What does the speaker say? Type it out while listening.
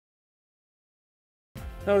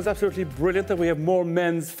Now, it's absolutely brilliant that we have more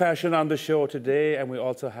men's fashion on the show today, and we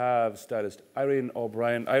also have stylist Irene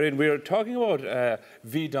O'Brien. Irene, we are talking about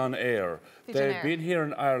Vedoneire. They've been here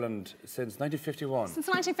in Ireland since 1951. Since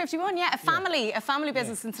 1951, yeah. A family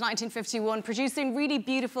business since 1951, producing really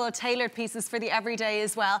beautiful, tailored pieces for the everyday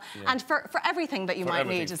as well, and for everything that you might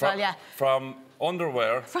need as well, yeah. From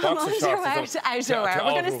underwear, to outerwear.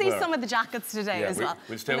 We're going to see some of the jackets today as well.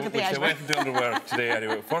 We'll stay away from the underwear today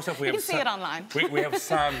anyway. First up, we have see it online. We have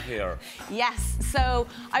Sam here. Yes, so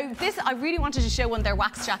I really wanted to show one of their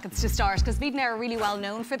wax jackets to start, because Vedoneire are really well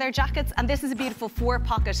known for their jackets, and this is a beautiful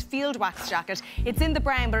 4-pocket field wax jacket. It's in the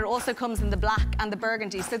brown, but it also comes in the black and the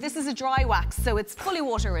burgundy. So this is a dry wax, so it's fully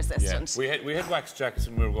water resistant. Yeah. We had wax jackets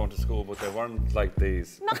when we were going to school, but they weren't like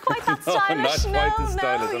these. Not quite that stylish.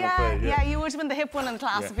 Yeah, you would have been the hip one in the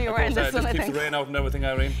class if you were wearing this one, I think. Keeps the rain out and everything,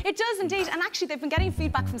 Irene. It does indeed, and actually they've been getting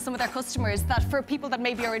feedback from some of their customers that for people that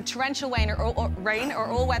maybe are in torrential rain or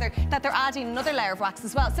all weather, that they're adding another layer of wax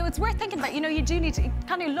as well. So it's worth thinking about. You know, you do need to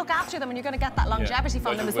kind of look after them, and you're going to get that longevity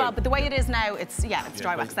from them as well. But the way it is now, it's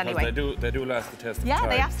dry wax anyway. They do last the test of time. Yeah,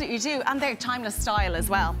 they absolutely do, and they're timeless style as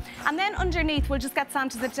well. And then underneath, we'll just get Sam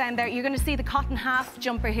to sit down there. You're going to see the cotton half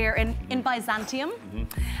jumper here in Byzantium. So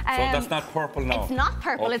that's not purple now. It's not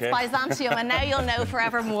purple. It's Byzantium, and now you'll know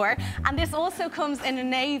forevermore. And this also comes in a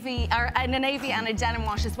navy and a denim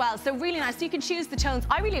wash as well. So really nice. So you can choose the tones.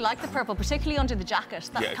 I really like the purple, particularly under the jacket.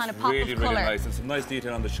 That kind of pop of colour. Really nice, and some nice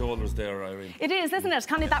detail on the shoulders there, Irene. It is, isn't it?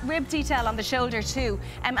 Kind of that rib detail on the shoulder too.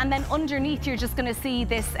 And then underneath, you're just going to see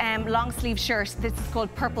this long sleeve shirt. This is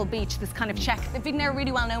called Purple Beach. This kind of check. They're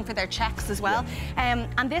really well known for their checks as well.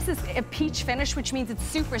 And this is a peach finish, which means it's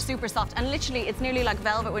super soft. And literally, it's nearly like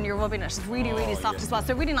velvet when you're rubbing it. It's really soft as well.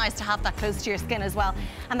 So really nice to have that close to your skin as well.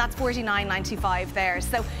 And that's $49.95 there.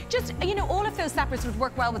 So just, you know, all of those separates would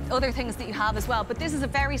work well with other things that you have as well. But this is a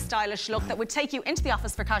very stylish look that would take you into the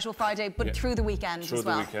office for Casual Friday, but through the weekend as well.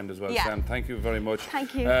 Through the weekend as well. Sam, thank you very much.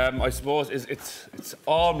 Thank you. I suppose it's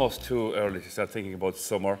almost too early to start thinking about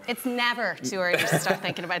summer. It's never too early to start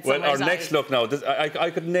thinking about summer. Well, our next look now, I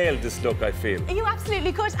could nail this look, I feel. You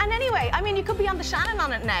absolutely could. And anyway, I mean, you could be on the Shannon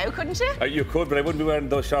on it now, couldn't you? You could, but I wouldn't be wearing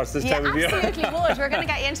those shorts this time of year. You absolutely would. We're going to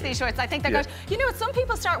get you into these shorts. I think they're good. You know what? Some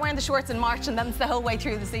people start wearing the shorts in March, and then it's the whole way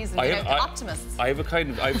through the season. The optimists. I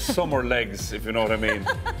have summer legs, if you know what I mean.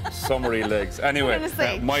 Summery legs. Anyway,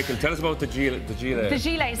 Michael, tell us about the gilet. The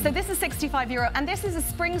gilet. So this is €65, and this is a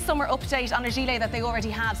spring-summer update on a gilet that they already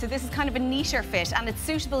have. So this is kind of a neater fit, and it's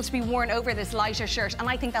suitable to be worn over this lighter shirt. And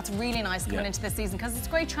I think that's really nice coming into this season, because it's a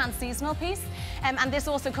great trans-seasonal piece. And this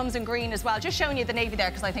also comes in green as well. Just showing you the navy there,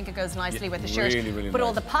 because I think it goes nicely with the shirt. Really but nice.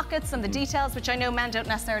 all the pockets and the details, which I know men don't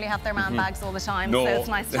necessarily have their man bags all the time, so it's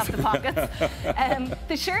nice to have the pockets.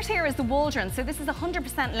 The shirt here is the Waldron. So this is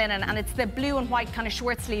 100% linen, and it's the blue and white kind of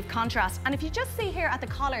short sleeve contrast. And if you just see here at the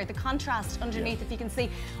collar, the contrast underneath, if you can see,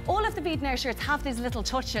 all of the Vedoneire shirts have these little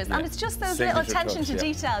touches, and it's just those little attention to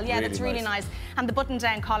detail. Yeah, that's really nice. And the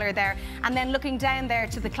button-down collar there, and then looking down there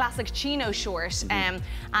to the classic chino short. And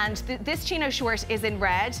this chino short is in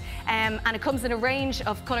red, and it comes in a range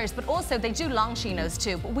of colours, but also they do long chinos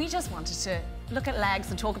too. But we just wanted to look at legs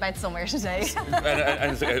and talk about summer today.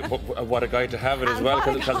 and what a guy to have it as well,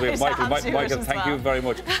 because we have Michael. Michael, thank you very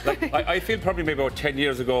much. Like, I feel probably maybe about 10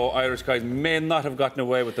 years ago, Irish guys may not have gotten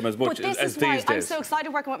away with them as much as these days. I'm so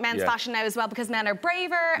excited working with men's fashion now as well, because men are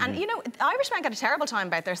braver, and you know, Irish men get a terrible time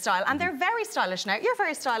about their style, and they're very stylish now. You're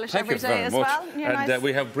very stylish every day as well. And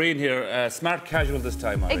we have Breen here, smart casual this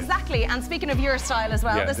time, Irene. Exactly, and speaking of your style as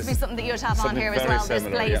well, this would be something that you'd have on here as well, this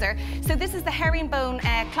blazer. So this is the herringbone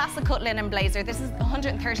classic cut linen blazer. This is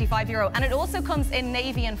 €135, and it also comes in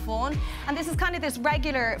navy and fawn, and this is kind of this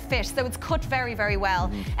regular fit, so it's cut very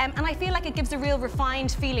well. And I feel like it gives a real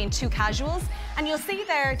refined feeling to casuals. And you'll see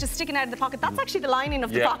there, just sticking out of the pocket, that's actually the lining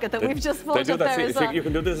of the pocket that we've just pulled up there as well. You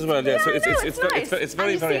can do this as well, so it's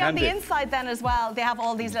very handy. On the inside then as well, they have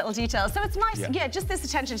all these little details, so it's nice. Just this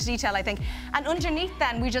attention to detail, I think. And underneath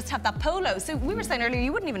then, we just have that polo. So we were saying earlier,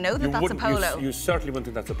 you wouldn't even know that that's a polo. You certainly wouldn't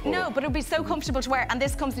think that's a polo. No, but it would be so comfortable to wear. And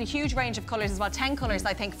this comes in a huge range of colours as well, 10 colours,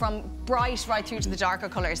 I think, from bright right through to the darker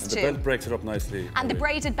colours too. The belt breaks it up nicely. And the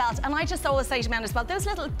braided belt. And I just always say to men as well, those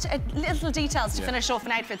little details to finish off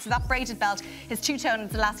an outfit. So that braided belt is two-tone,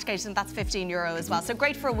 it's elasticated, and that's €15 as well. So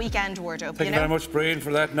great for a weekend wardrobe. Thank you very much, Breen,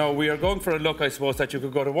 for that. Now, we are going for a look, I suppose, that you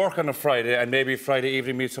could go to work on a Friday, and maybe Friday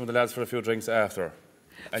evening meet some of the lads for a few drinks after.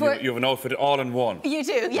 And you have an outfit all in one. You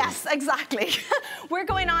do, yes, exactly. We're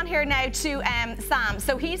going on here now to Sam.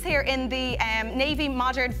 So he's here in the navy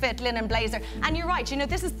modern fit linen blazer. And you're right, you know,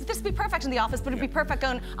 this would be perfect in the office, but it'd be perfect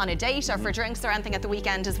going on a date or for drinks or anything at the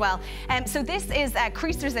weekend as well. So this is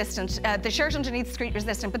crease resistant. The shirt underneath is crease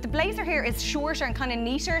resistant, but the blazer here is shorter and kind of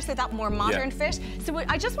neater, so that more modern fit. So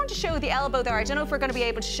I just want to show the elbow there. I don't know if we're going to be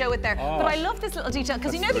able to show it there, but I love this little detail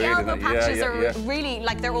because you know the elbow patches are really,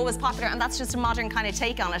 like, they're always popular, and that's just a modern kind of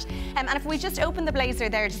take on it. And if we just open the blazer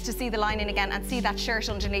there just to see the lining again and see that shirt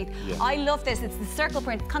underneath, I love this. It's the circle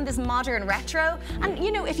print, kind of this modern retro. And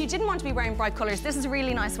you know, if you didn't want to be wearing bright colours, this is a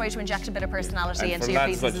really nice way to inject a bit of personality into your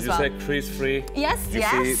pieces as well. Did you say crease free? Yes,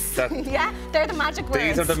 yes. Yeah, they're the magic words.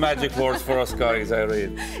 These are the magic words for us guys,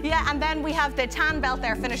 Irene. Yeah, and then we have the tan belt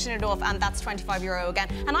there finishing it off, and that's €25 again.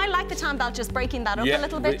 And I like the tan belt just breaking that up a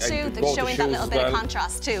little bit too, showing that little bit of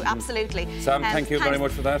contrast too. Absolutely. Sam, thank you very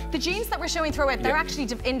much for that. The jeans that we're showing throughout, they're actually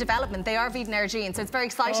in development. They are Vedoneire jeans, so it's very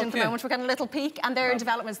exciting at the moment. We're getting a little peek, and they're in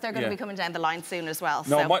development, so they're going to be coming down the line soon as well.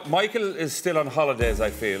 No, Michael is still on holidays, I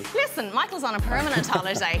feel. Listen, Michael's on a permanent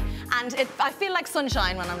holiday, and I feel like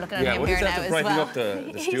sunshine when I'm looking at him here now as well. Up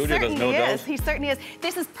the studio, there's no doubt. He certainly is.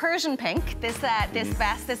 This is Persian pink, this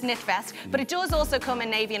vest, this knit vest, but it does also come in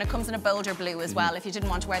navy, and it comes in a bolder blue as well if you didn't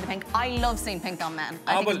want to wear the pink. I love seeing pink on men.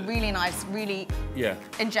 I think it's really nice, really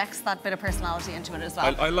injects that bit of personality into it as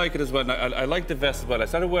well. I like it as well. I like the vest as well. I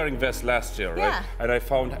started wearing vests last year, right? And I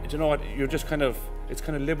found, you know what, you're just kind of, it's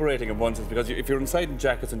kind of liberating in one sense, because if you're inside in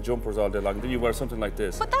jackets and jumpers all day long, then you wear something like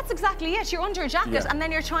this. But that's exactly it. You're under a jacket, and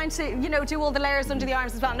then you're trying to, you know, do all the layers under the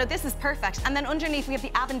arms as well. No, this is perfect. And then underneath we have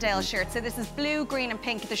the Avondale shirt. So this is blue, green, and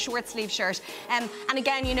pink, the short sleeve shirt. And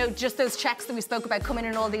again, you know, just those checks that we spoke about coming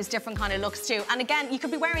in all these different kind of looks too. And again, you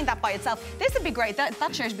could be wearing that by itself. This would be great.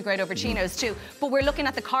 That shirt would be great over chinos too. But we're looking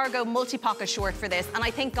at the cargo multi-pocket short for this, and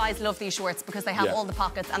I think guys love these shorts because they have all the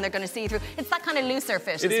pockets and they're going to see through. It's that kind of looser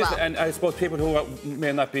fit as well. And I suppose people who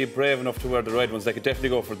may not be brave enough to wear the red ones, they could definitely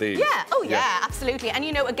go for these. Yeah, oh yeah, absolutely. And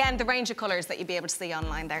you know, again, the range of colours that you'd be able to see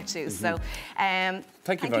online there too. So,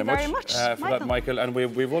 thank you very much for that, Michael. And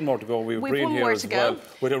we've one more to go. We've Breen here as well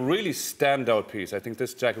with a really standout piece. I think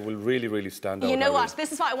this jacket will really, really stand out. You know what?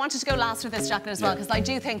 This is why I wanted to go last with this jacket as well, because I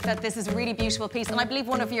do think that this is a really beautiful piece, and I believe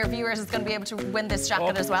one of your viewers is going to be able to win this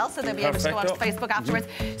jacket as well, so they'll be able to go onto Facebook afterwards.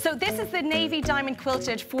 So this is the navy diamond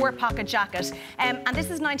quilted 4-pocket jacket, and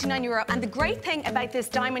this is €99. And the great thing about this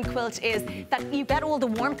diamond quilt is that you get all the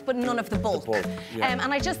warmth but none of the bulk. And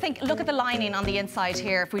I just think, look at the lining on the inside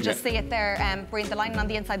here. If we just see it there, Breen, the lining on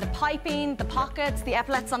the inside, the piping, the pockets, the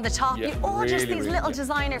epaulets on the top, all just these little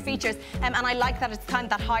designer features. And I like that it's kind of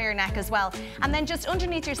that higher neck as well. And then just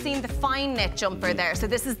underneath you're seeing the fine knit jumper there. So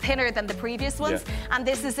this is thinner than the previous ones. And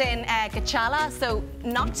this is in Gachala, so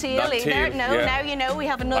not teal either. No, now you know we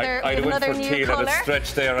have another new colour.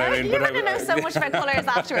 Stretch there, Irene, you're not going to know so much about colours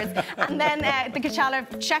afterwards. And then the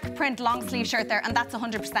Gachala check print long sleeve shirt there, and that's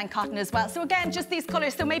 100% cotton as well. So again, just these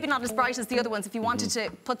colours, so maybe not as bright as the other ones if you wanted to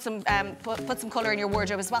put some colour in your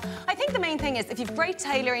wardrobe as well. I think the main thing is if you've great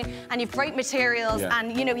tailoring and you've great materials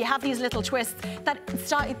and you know you have these little twists, that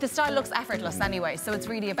the style looks effortless anyway. So it's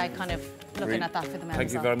really about kind of looking at that for the men.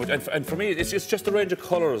 Thank you very much. And for me, it's just a range of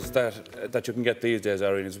colours that you can get these days,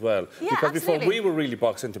 Irene, as well. Because before we were really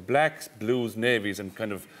boxed into blacks, blues, navies, and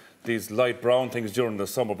kind of these light brown things during the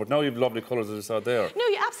summer, but now you have lovely colours that are out there. No,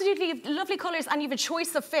 you absolutely have lovely colours, and you have a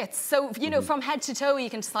choice of fits. So, you know, from head to toe,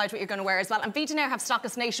 you can decide what you're going to wear as well. And Vedoneire have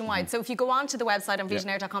stockists nationwide. So if you go onto the website on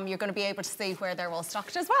vedoneire.com, you're going to be able to see where they're all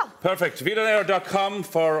stocked as well. Perfect. Vedoneire.com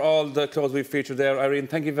for all the clothes we've featured there. Irene,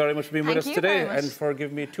 thank you very much for being with us today and for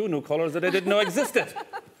giving me 2 new colours that I didn't know existed.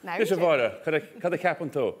 Now you do. Cad a cap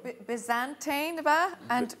on toe. Byzantine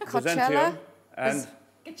and Coachella. And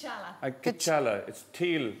Gachala. Gachala. It's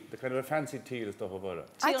teal, the kind of a fancy teal stuff about it.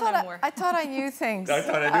 I thought I knew things. I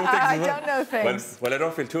thought I knew things. I don't know things. Well, I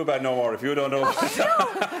don't feel too bad no more if you don't know.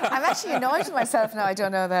 I'm actually annoyed with myself now I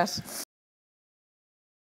don't know that.